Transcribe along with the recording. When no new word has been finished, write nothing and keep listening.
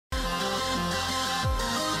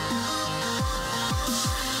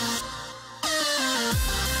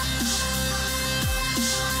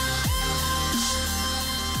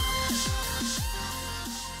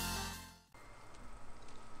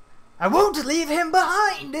I won't leave him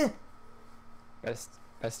behind. Best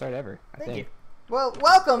start ever, I think. Thank you. Well,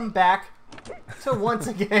 welcome back to once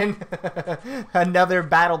again another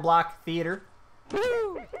BattleBlock theater.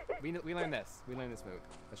 Woo! We learned this. We learned this move.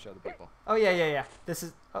 Let's show the people. Oh yeah. This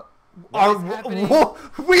is. We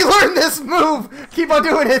we learned this move. Keep on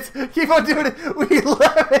doing it. Keep on doing it. We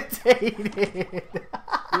levitated.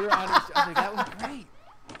 We were on each other. That was great.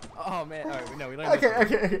 Oh man. All right. No, we learned.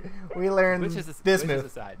 Okay. We learned this move. Is the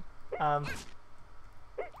side?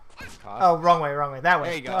 Oh, wrong way. That way.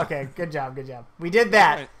 There you go. Okay. Good job. We did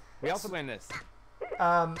that. We also learned this.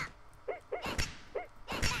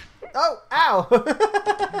 Oh, ow!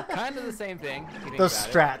 Kind of the same thing. Those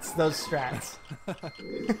strats.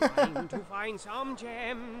 Time to find some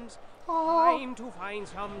gems. Time to find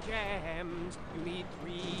some gems. You need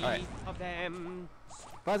 3 of them.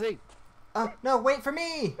 Fuzzy. No, wait for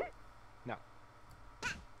me. No.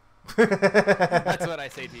 That's what I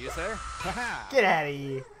say to you, sir. Get out of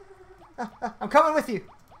here. I'm coming with you.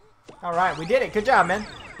 All right, we did it. Good job, man.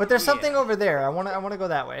 But there's something over there. I wanna go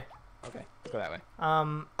that way. Okay, go that way.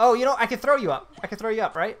 Oh, you know, I can throw you up.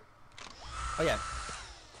 Right? Oh yeah.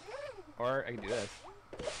 Or I can do this.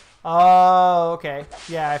 Oh, okay.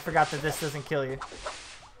 Yeah, I forgot that this doesn't kill you.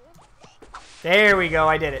 There we go.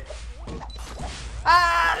 I did it.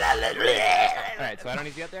 Alright, so I don't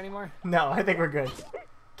need to get there anymore? No, I think we're good.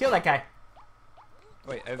 Kill that guy.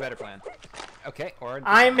 Wait, I have a better plan. Okay, or...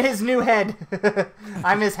 I'm his new head.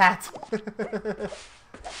 I'm his hat.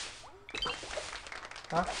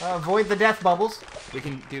 Avoid the death bubbles. We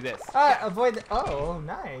can do this. Avoid the... Oh,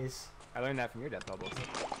 nice. I learned that from your death bubbles.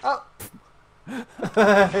 Oh.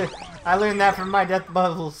 I learned that from my death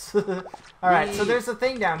bubbles. Alright, so there's a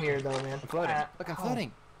thing down here, though, man. I'm floating. Look, I'm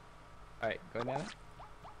floating. Alright, go down it.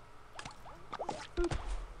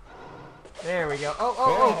 There we go.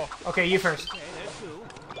 Oh. Okay, you first. Okay, there's 2.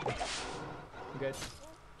 You good?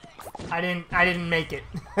 I didn't make it.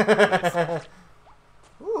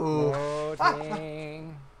 Ooh.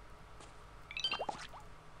 Floating.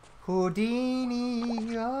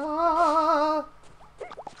 Houdini. Right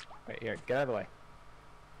here, get out of the way.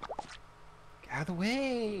 Get out of the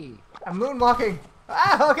way. I'm moonwalking.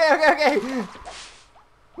 Okay.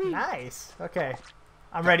 Nice. Okay.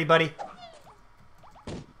 I'm ready, buddy.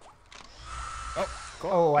 Oh,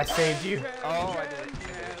 cool. Oh, I saved you. Oh, I did it.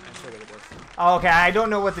 I'm sure good at this. Oh, okay, I don't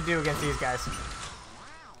know what to do against these guys.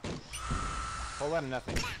 Whole lot of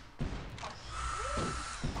nothing.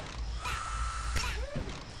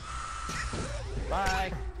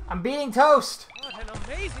 Bye. I'm beating Toast. What an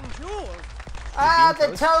amazing duel.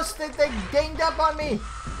 The Toast, they ganged up on me.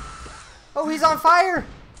 Oh, he's on fire.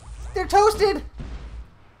 They're toasted.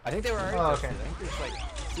 I think they were already okay. toasted. I think they're just like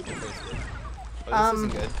super toasted. Oh, this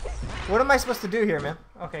isn't good. What am I supposed to do here, man?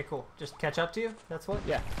 Okay, cool. Just catch up to you? That's what?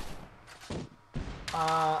 Yeah.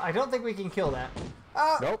 I don't think we can kill that.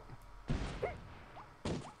 Nope.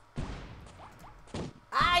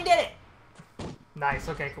 I did it! Nice,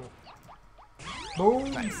 okay, cool. Boom!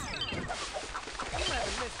 Nice.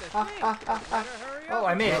 Oh,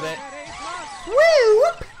 I made it. Woo!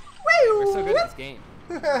 Woo! Woo! We're so good at this game.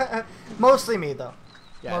 Mostly me, though.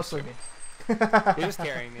 Yeah, mostly me. You're just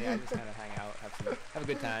carrying me. I just kind of hang out, have a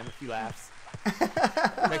good time, a few laughs.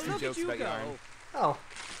 Make some jokes about yarn. Oh.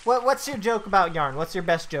 What's your joke about yarn? What's your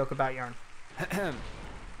best joke about yarn? I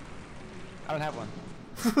don't have one.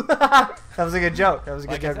 That was a good joke. That was a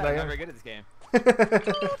good joke about I'm yarn. very good at this game.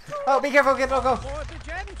 Oh, be careful, kid. Go.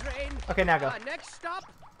 Okay, now go. Next stop,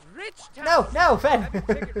 Rich Town. No, Fen. Have your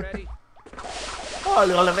ticket ready. Oh, I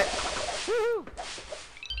love it. Woohoo!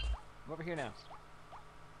 I'm over here now.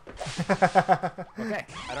 Okay,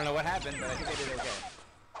 I don't know what happened, but I think I did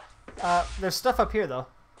okay. There's stuff up here, though.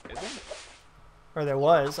 Is there? Or there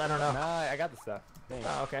was. I don't know. No, I got the stuff. Thanks.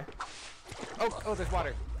 Oh, okay. Oh, there's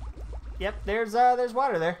water. Yep, there's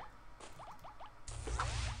water there.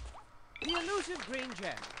 The elusive green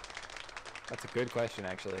gem. That's a good question,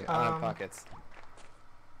 actually. I don't have pockets.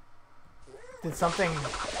 Did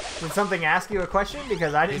something ask you a question?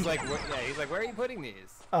 Because I didn't. He's like, where are you putting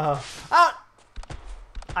these?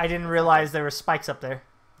 I didn't realize there were spikes up there.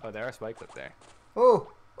 Oh, there are spikes up there. Oh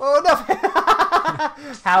no!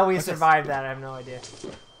 How we survived that, I have no idea.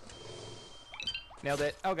 Nailed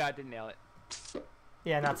it. Oh god, didn't nail it.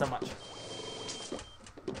 Yeah, not so much.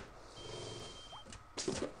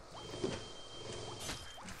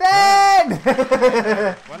 Ben!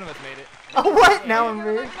 One of us made it. Oh, what? Now I'm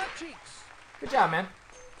weird. Good job, man.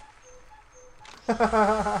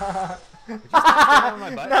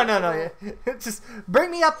 No. Just bring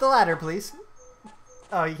me up the ladder, please.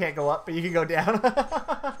 Oh, you can't go up, but you can go down.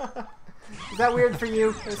 Is that weird for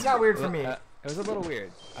you? It's not weird for me. It was a little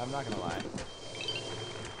weird. I'm not gonna lie.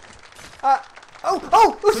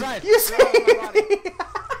 Oh! You saved me!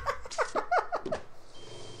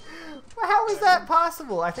 How was that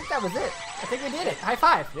possible? I think that was it. I think we did it. High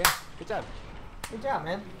five. Yeah, good job. Good job,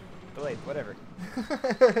 man. Delayed, whatever.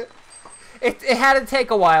 It had to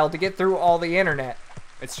take a while to get through all the internet.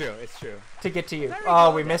 It's true, it's true. To get to you.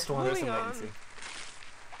 Oh, we missed one. There's some latency.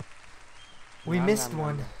 We missed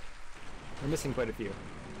one. We're missing quite a few.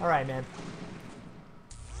 Alright, man.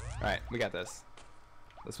 Alright, we got this.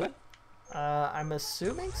 This way? I'm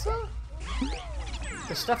assuming so?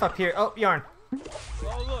 There's stuff up here. Oh, yarn.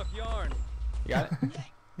 Oh, look, yarn. You got it?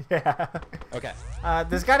 Yeah. Okay.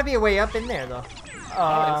 There's got to be a way up in there, though.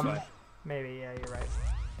 Oh, this way. Maybe, yeah, you're right.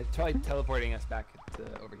 It's probably teleporting us back to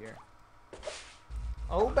over here.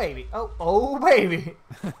 Oh, baby. Oh, baby.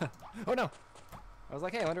 Oh, no. I was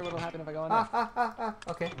like, hey, I wonder what'll happen if I go on there.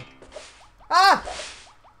 Okay. Ah!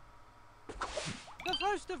 The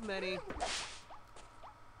first of many.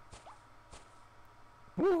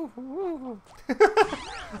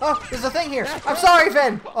 Oh, there's a thing here. I'm sorry,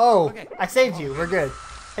 Fen. Oh, okay. I saved you. We're good.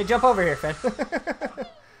 Hey, jump over here, Fen.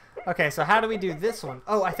 Okay, so how do we do this one?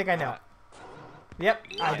 Oh, I think I know. Yep,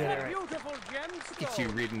 I did it right. Look at you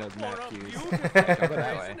reading those map cues. Go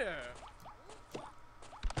that way.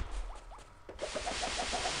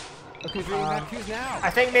 Look who's reading map cues now. I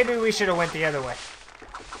think maybe we should have went the other way.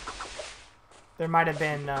 There might have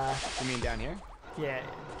been, You mean down here? yeah.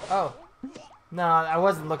 Oh. No, I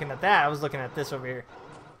wasn't looking at that. I was looking at this over here.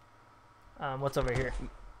 What's over here?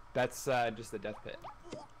 That's just the death pit.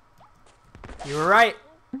 You were right.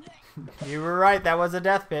 You were right. That was a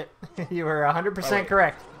death pit. You were 100%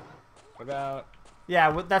 correct. What about...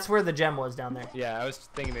 Yeah, that's where the gem was down there. Yeah, I was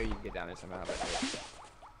thinking maybe you could get down there somehow. But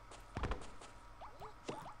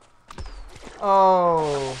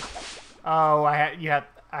Oh. Oh, I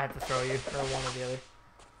had to throw you, or one or the other.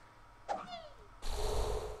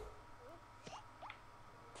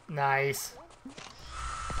 Nice.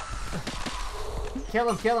 Kill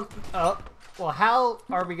him, kill him. Oh. Well, how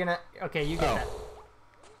are we gonna... Okay, you get that.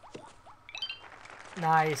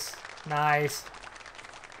 Nice. Nice.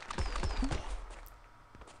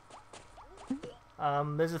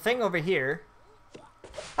 There's a thing over here.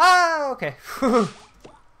 Ah, okay. Whew.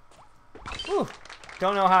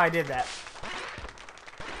 Don't know how I did that.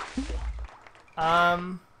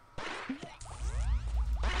 Can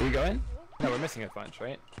we go in? No, we're missing a bunch,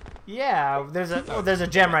 right? Yeah, there's a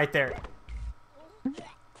gem right there.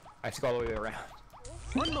 I have to go all the way around.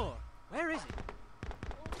 One more. Where is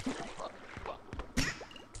it?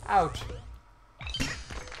 Ouch.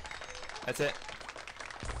 That's it.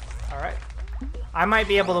 All right. I might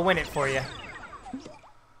be able to win it for you.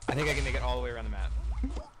 I think I can make it all the way around the map.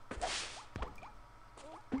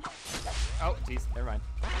 Oh, jeez, never mind.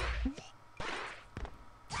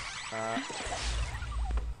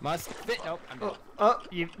 Must fit. Nope, I'm dead. Oh,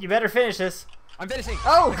 you better finish this. I'm finishing.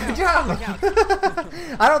 Oh, good job. That counts.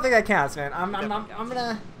 I don't think that counts, man. I'm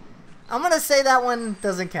gonna say that one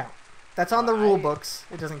doesn't count. That's on the rule books.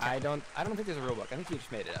 It doesn't count. I don't think there's a rule book. I think you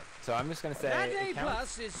just made it up. So I'm just gonna say That it A counts.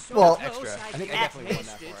 plus is so Well- close, Extra. I think I definitely won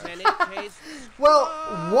that taste for it us. and it tastes Well,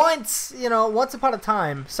 once upon a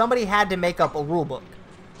time, somebody had to make up a rule book.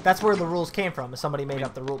 That's where the rules came from. Somebody made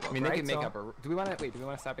up the rule book. I mean, they right? can make So- up a. Do we want to wait? Do we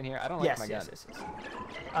want to stop in here? I don't like Yes, my gun. yes.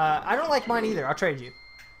 I don't like mine either. I'll trade you.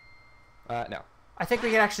 No. I think we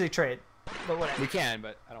can actually trade, but whatever. We can,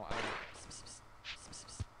 but I don't.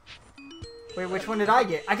 Wait, which one did I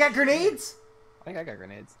get? I got grenades? I think I got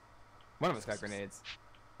grenades. One of us got grenades.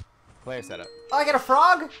 Player setup. Oh, I got a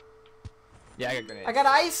frog? Yeah, I got grenades. I got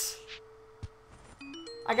ice?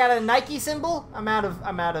 I got a Nike symbol? I'm out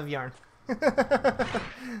of yarn.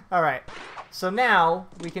 Alright. So now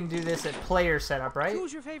we can do this at player setup, right?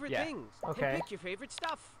 Choose your favorite Yeah. things. Okay. And pick your favorite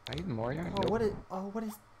stuff. I need more yarn. Oh, what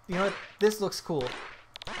is you know what? This looks cool.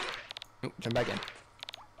 Nope, jump back in.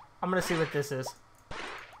 I'm gonna see what this is.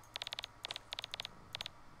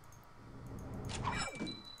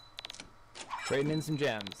 Trading in some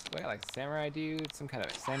gems. We got like a samurai dude, some kind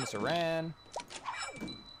of Samus Aran,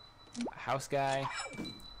 a house guy.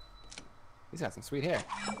 He's got some sweet hair.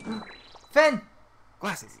 Fen!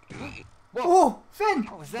 Glasses. Whoa! Oh, Fen!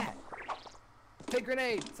 What was that? Take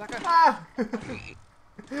grenade, sucker. Ah!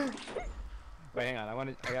 Wait, hang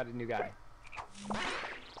on. I got a new guy.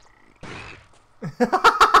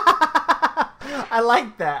 I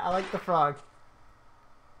like that. I like the frog.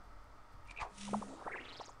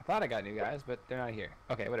 I thought I got new guys, but they're not here.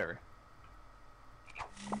 Okay, whatever.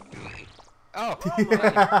 Oh,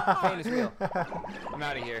 pain is real. I'm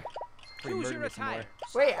out of here. Choose your attire.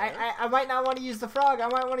 Wait, I might not want to use the frog. I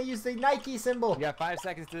might want to use the Nike symbol. You got 5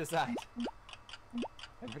 seconds to decide.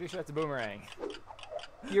 I'm pretty sure that's a boomerang.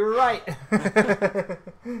 You're right.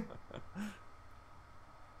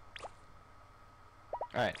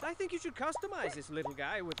 Alright. I think you should customize this little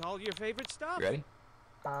guy with all your favorite stuff. You ready?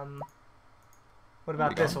 What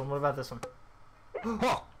about this one? What about this one?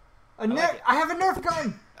 Oh! A nerf! I have a Nerf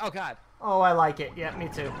gun! Oh god. Oh, I like it. Yeah, me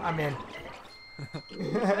too. I'm in. Find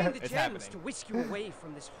the It's gems happening. to whisk you away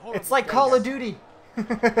from this horrible It's like place. Call of Duty.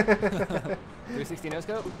 360 no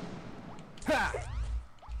scope. Ha!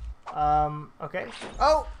 Okay.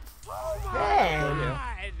 Oh! Dang!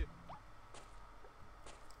 God.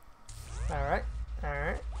 Alright.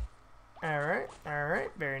 Alright. Alright.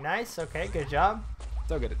 Alright. Very nice. Okay, good job.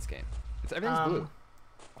 So good at this game. Everything's blue.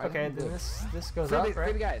 Why is Okay, everything then blue? this goes Free up, the, free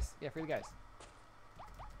right? the guys. Yeah, free the guys.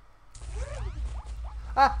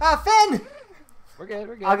 Finn! We're good,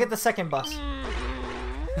 we're good. I'll get the second bus.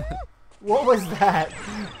 What was that?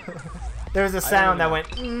 There was a sound that went.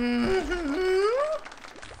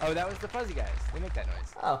 Oh, that was the fuzzy guys. They make that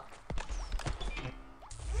noise. Oh.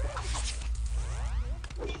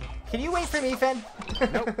 Can you wait for me, Finn?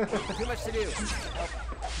 Nope. Too much to do.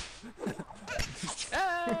 Nope.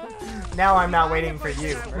 Ah! Now I'm not waiting for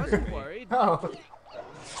you. I wasn't worried. Oh.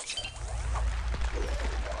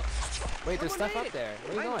 Wait, there's stuff up there.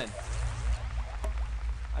 Where are you going?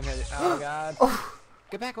 I'm headed. Oh god. Oh.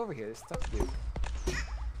 Get back over here. There's stuff to do.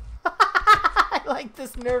 I like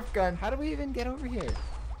this Nerf gun. How do we even get over here?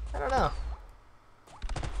 I don't know.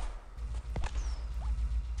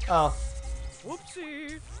 Oh.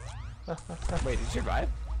 Whoopsie. Wait, did you survive?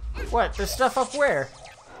 What? There's stuff up where?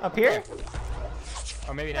 Up here?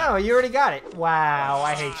 Or maybe not. No, you already got it. Wow,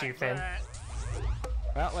 I hate you, Finn.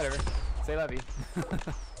 Well, whatever. Say love you.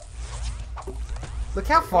 Look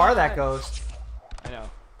how far that goes. I know.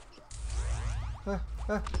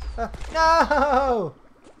 No!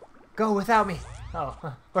 Go without me. Oh,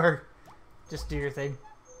 or just do your thing.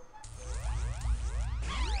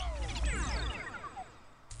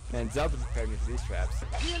 Man, Zelda prepared me for these traps.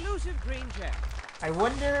 The elusive green gem. I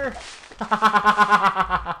wonder.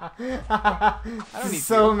 don't need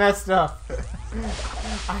So you. messed up.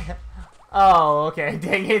 Oh, okay.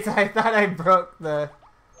 Dang it! I thought I broke the.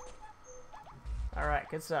 All right,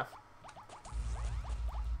 good stuff.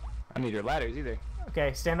 I don't need your ladders either.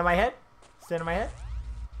 Okay, stand on my head. Stand on my head.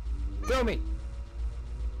 Throw me!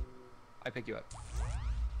 I pick you up.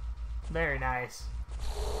 Very nice.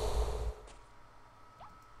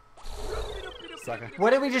 Sucker.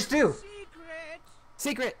 What did we just do? Secret.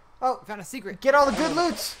 Secret! Oh, I found a secret. get all the good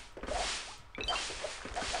loots.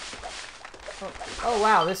 Oh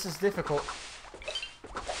wow, this is difficult.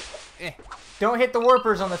 Eh. Don't hit the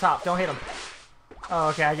warpers on the top. Don't hit them. Oh,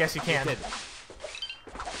 okay. I guess you can. Did.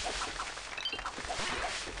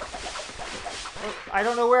 Oh, I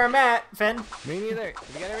don't know where I'm at, Finn. Me neither.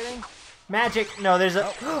 Did you get everything? Magic. No, there's a.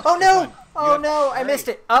 Oh, Oh there's no! one. You Oh have no! I missed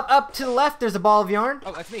it. Up to the left. There's a ball of yarn.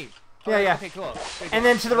 Oh, that's me. Yeah, yeah. Okay, cool. And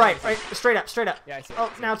then to the right. Right. Straight up. Straight up. Yeah, I see it.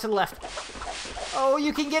 Oh, now to the left. Oh,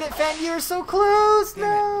 you can get it, Finn. You're so close. Damn it.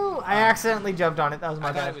 No! I accidentally jumped on it. That was my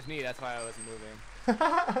I thought it bad. was me. That's why I wasn't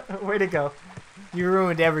moving. Way to go. You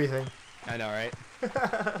ruined everything. I know, right?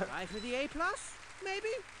 Try for the A+, maybe?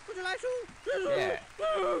 Would you like to? Yeah.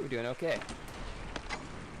 We're doing okay.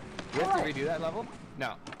 We have to redo that level?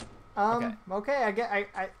 No. Okay.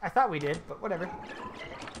 I thought we did, but whatever.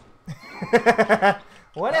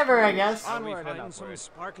 Whatever, I guess. Shall we Onward and find some upward.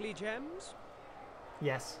 sparkly gems?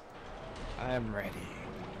 Yes. I'm ready.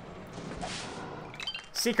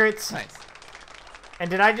 Secrets. Nice. And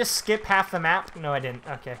did I just skip half the map? No, I didn't.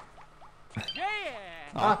 Okay.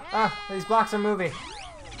 Yeah! These blocks are moving.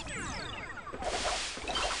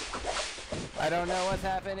 I don't know what's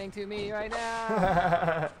happening to me right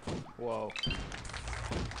now. Whoa.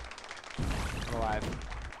 I'm alive.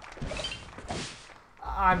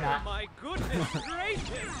 I'm Oh not. my goodness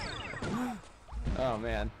gracious! Oh,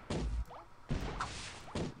 man.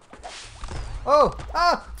 Oh!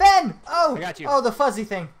 Finn! Oh! I got you. Oh, the fuzzy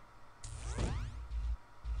thing.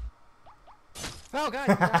 Oh,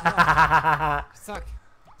 God. Suck.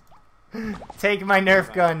 Take my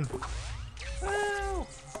Nerf gun. Ow.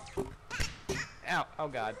 Ow. Oh,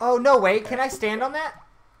 God. Oh, no, wait. Can I stand on that?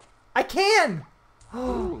 I can!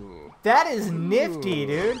 Ooh. That is nifty,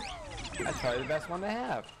 dude. That's probably the best one to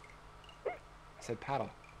have. I said paddle.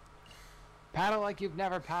 Paddle like you've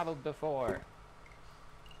never paddled before.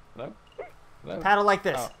 Hello? Hello? Paddle like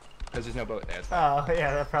this. Oh, because there's no boat there. It's fine. Oh,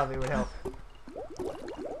 yeah, that probably would help.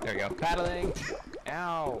 There we go. Paddling.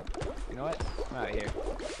 Ow. You know what? I'm out of here.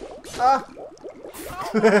 Oh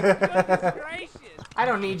my goodness gracious! I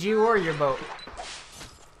don't need you or your boat.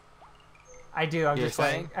 I do. I'm You're just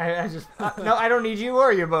saying. saying? I just no. I don't need you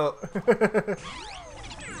or your boat.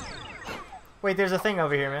 Wait, there's a thing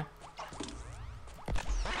over here, man.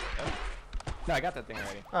 No, I got that thing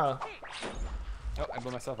already. Oh. Oh, I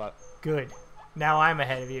blew myself up. Good. Now I'm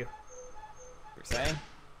ahead of you. You're saying?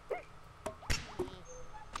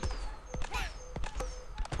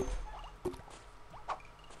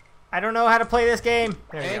 I don't know how to play this game.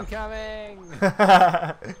 There we Incoming!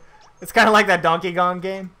 go. It's kind of like that Donkey Kong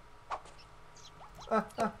game. Oh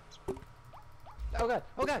god!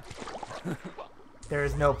 Oh god! There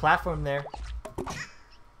is no platform there.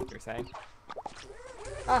 You're saying?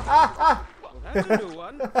 Well, that's a new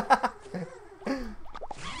one. Are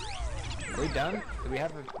we done? Do we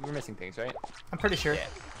have? We're missing things, right? I'm pretty sure. Yeah.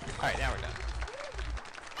 All right, now we're done.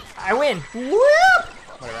 I win. Whoop!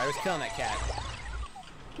 Whatever. I was killing that cat.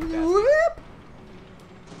 Whoop!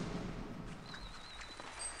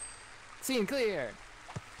 Scene clear.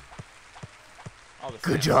 All the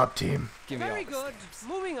Good snaps. job, team. Give me Very all the good. snaps.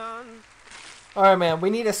 Moving on. All right, man. We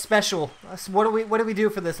need a special. What do we do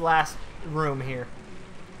for this last room here?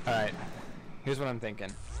 All right. Here's what I'm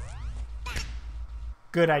thinking.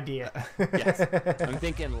 Good idea. Yes. I'm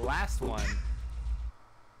thinking last one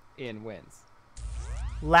in wins.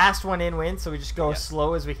 Last one in wins, so we just go Yep. as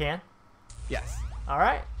slow as we can. Yes. All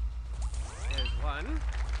right. There's one.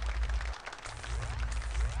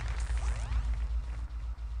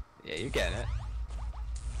 Yeah, you're getting it.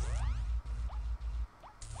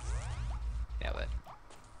 Nailed it.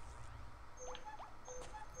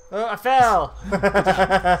 Oh, I fell.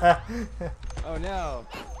 Oh no.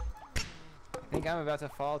 I think I'm about to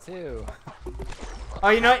fall too. Oh,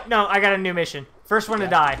 you know what? No, I got a new mission. First one to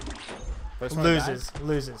die First one loses. dies?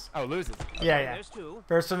 Loses. Oh, loses. Yeah, yeah. There's two.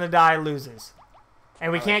 First one to die loses.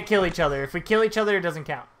 And we All can't right. kill each other. If we kill each other, it doesn't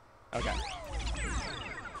count. Okay.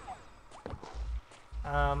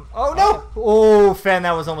 Oh no! Oh, Fen,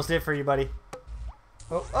 that was almost it for you, buddy.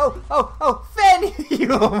 Oh, Fen!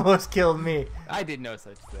 You almost killed me. I did no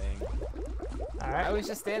such thing. All I right. was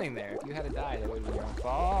just standing there. If you had to die, that would have been your own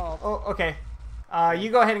fault. Oh, okay.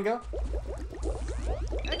 You go ahead and go.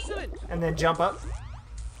 Excellent. And then jump up.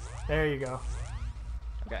 There you go.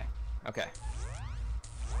 Okay. Okay.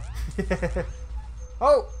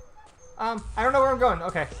 Oh! I don't know where I'm going.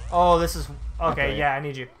 Okay. Oh, this is... Okay, Okay. yeah, I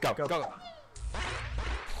need you. Go. Go.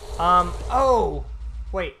 Oh!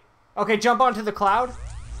 Wait. Okay, jump onto the cloud.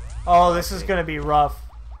 Oh, this is gonna be rough.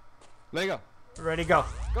 Let it go. Ready, go.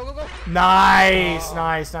 Go. Go. Go. Nice, Oh.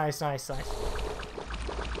 nice. I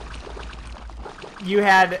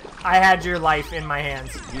had your life in my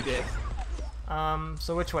hands. You did.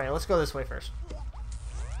 So which way? Let's go this way first.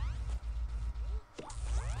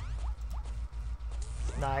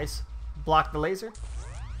 Nice. Block the laser.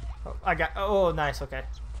 Oh, oh, nice, okay.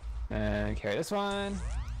 And carry this one.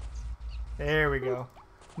 There we go.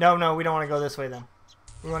 No, we don't want to go this way then.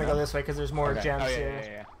 We want to go No? this way because there's more Okay. gems Oh, yeah,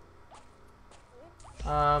 here.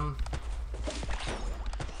 yeah.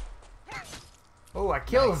 Oh, I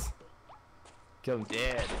killed Nice. Kill him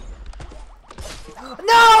dead. him.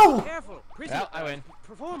 No! Careful. Pretty, Well, I win.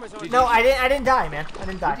 Performers on No, I didn't die, man. I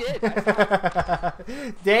didn't die. You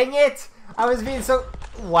did. Dang it! I was being so...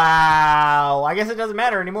 Wow. I guess it doesn't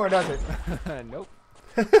matter anymore, does it? Nope.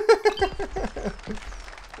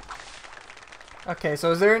 Okay,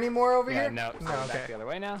 so is there any more over Yeah, here? no. So No, we're okay. back the other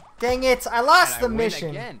way now. Dang it! I lost And the I win mission.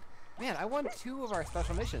 Again. Man, I won 2 of our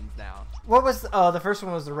special missions now. What was... Oh, the first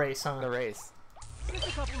one was the race, huh? The race. Just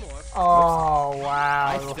a couple more. Oh,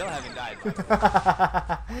 I wow. still haven't died. By the way.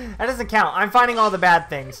 That doesn't count. I'm finding all the bad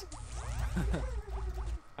things.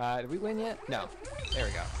 Did we win yet? No. There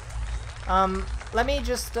we go. Let me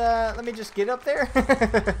just get up there.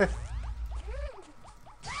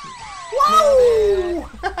 Whoa!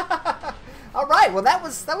 All right. Well, that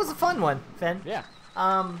was a fun one, Fen. Yeah.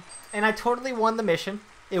 And I totally won the mission.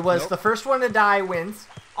 It was Nope. the first one to die wins.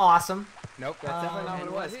 Awesome. Nope, that's definitely not what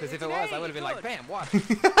it was. Because if it was, I would have been like, bam, watch.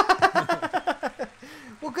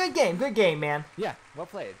 Well, good game, man. Yeah, well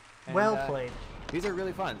played. And, Well played. These are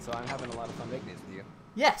really fun, so I'm having a lot of fun making these with you.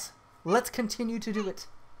 Yes. Let's continue to do it.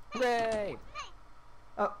 Hooray!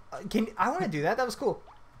 Oh, I want to do that. That was cool.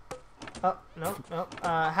 Oh, no.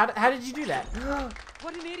 How did you do that?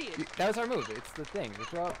 What an idiot. That was our move. It's the thing, the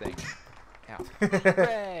throw up thing. Ow.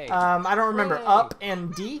 Hooray! I don't remember. Hooray. Up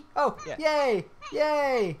and D? Oh, Yeah. yay!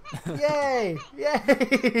 Yay! Yay!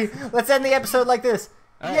 Yay! Let's end the episode like this.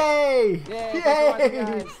 All right. Yay! Yay, thanks for watching,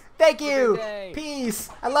 guys. Thank Have a you! good day. Peace!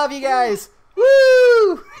 I love you guys!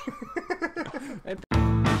 Woo!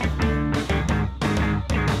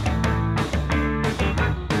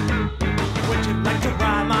 Would you like to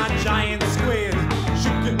ride my giant squid?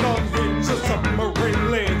 Shooting on hinge a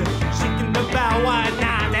submarine lid. Shaking the bow, why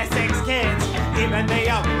not? That's 6 kids, even the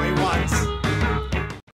ugly ones.